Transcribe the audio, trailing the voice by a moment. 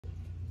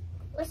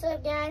What's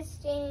up, guys?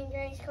 Danny and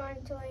Grace Corn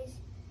Toys.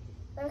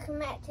 Welcome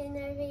back to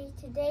another video.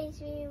 Today's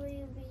video we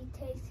will be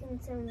tasting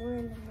some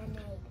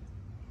lemonade.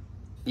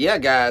 Yeah,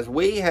 guys,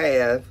 we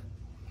have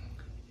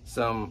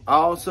some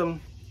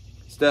awesome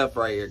stuff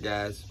right here,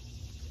 guys.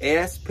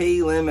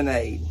 SP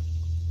Lemonade.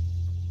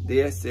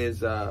 This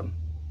is a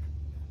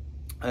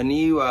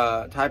new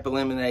type of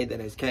lemonade that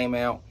has came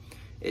out.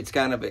 It's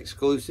kind of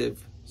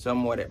exclusive,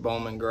 somewhat at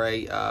Bowman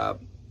Gray.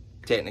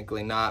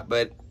 Technically not,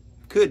 but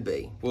could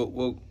be.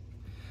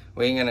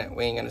 We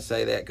ain't gonna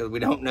say that because we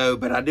don't know.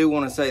 But I do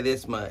want to say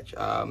this much.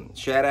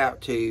 Shout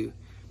out to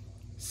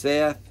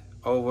Seth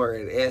over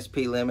at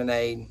SP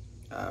Lemonade.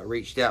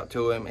 Reached out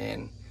to him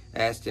and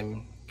asked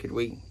him, could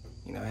we,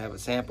 have a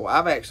sample.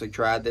 I've actually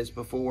tried this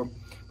before,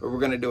 but we're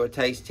gonna do a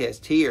taste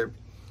test here,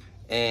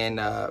 and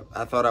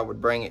I thought I would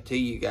bring it to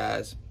you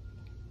guys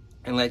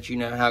and let you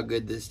know how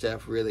good this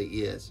stuff really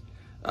is.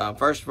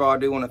 First of all, I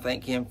do want to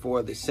thank him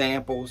for the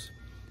samples,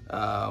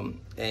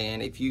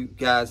 and if you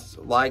guys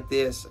like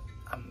this,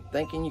 I'm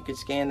thinking you could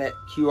scan that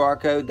QR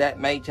code. That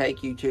may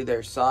take you to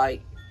their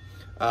site.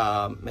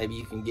 Maybe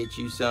you can get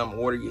you some,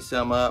 order you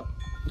some up.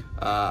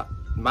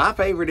 My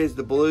favorite is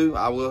the blue.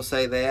 I will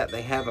say that.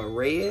 They have a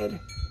red,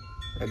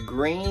 a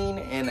green,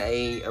 and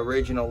a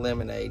original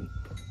lemonade.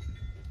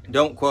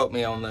 Don't quote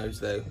me on those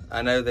though.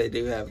 I know they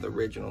do have the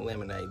original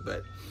lemonade,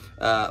 but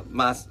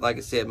like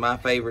I said, my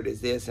favorite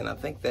is this, and I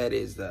think that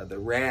is the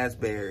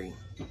raspberry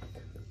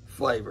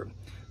flavor.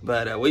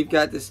 But we've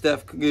got this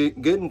stuff good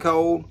and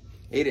cold.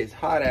 It is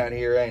hot out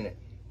here, ain't it?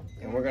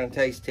 And we're gonna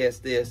taste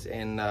test this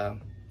and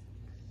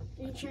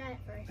let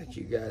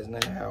you guys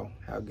know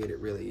how good it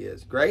really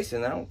is.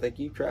 Grayson, I don't think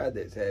you've tried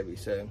this, have you?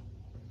 So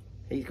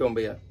he's gonna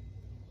be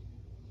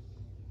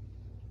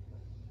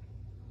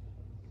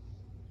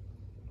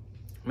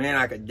man,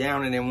 I could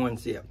down it in one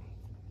sip.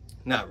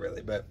 Not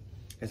really, but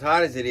as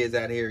hot as it is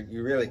out here,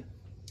 you really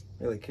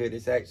could.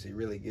 It's actually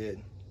really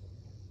good.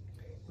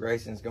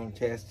 Grayson's gonna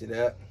test it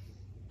up.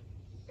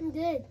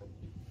 Good.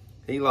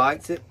 He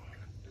likes it.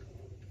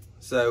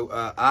 So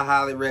I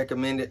highly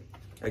recommend it.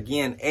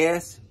 Again,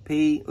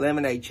 SP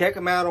Lemonade. Check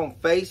them out on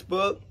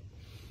Facebook.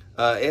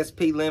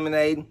 SP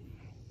Lemonade.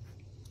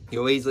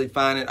 You'll easily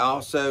find it.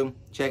 Also,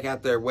 check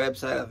out their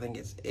website. I think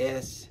it's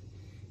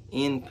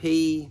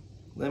SNP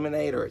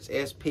Lemonade or it's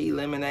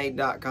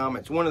splemonade.com.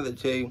 It's one of the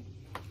two.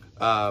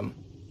 But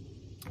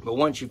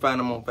once you find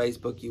them on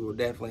Facebook, you will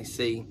definitely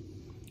see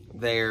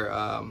their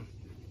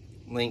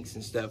links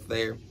and stuff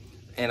there.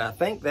 And I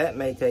think that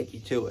may take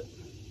you to it.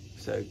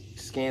 So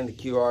scan the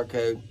QR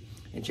code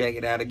and check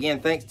it out.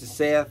 Again, thanks to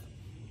Seth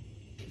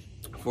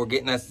for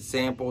getting us the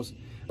samples.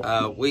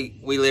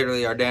 We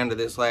literally are down to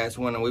this last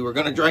one, and we were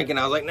gonna drink, and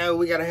I was like, no,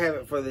 we gotta have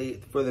it for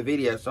the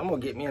video. So I'm gonna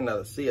get me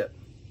another sip.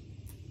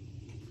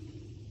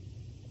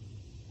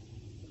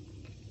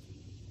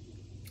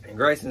 And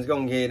Grayson's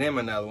gonna get him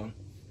another one.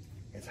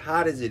 As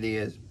hot as it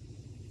is,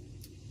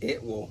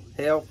 it will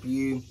help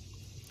you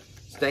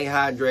stay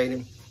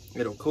hydrated.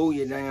 It'll cool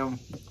you down.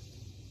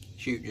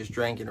 Shoot, just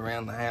drink it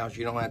around the house.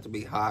 You don't have to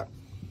be hot.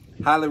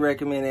 Highly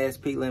recommend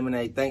SP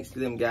Lemonade. Thanks to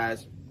them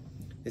guys.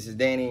 This is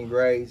Danny and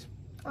Grace.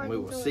 And we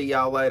will see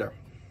y'all later.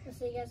 We'll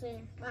see you guys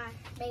later. Bye.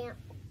 Bam.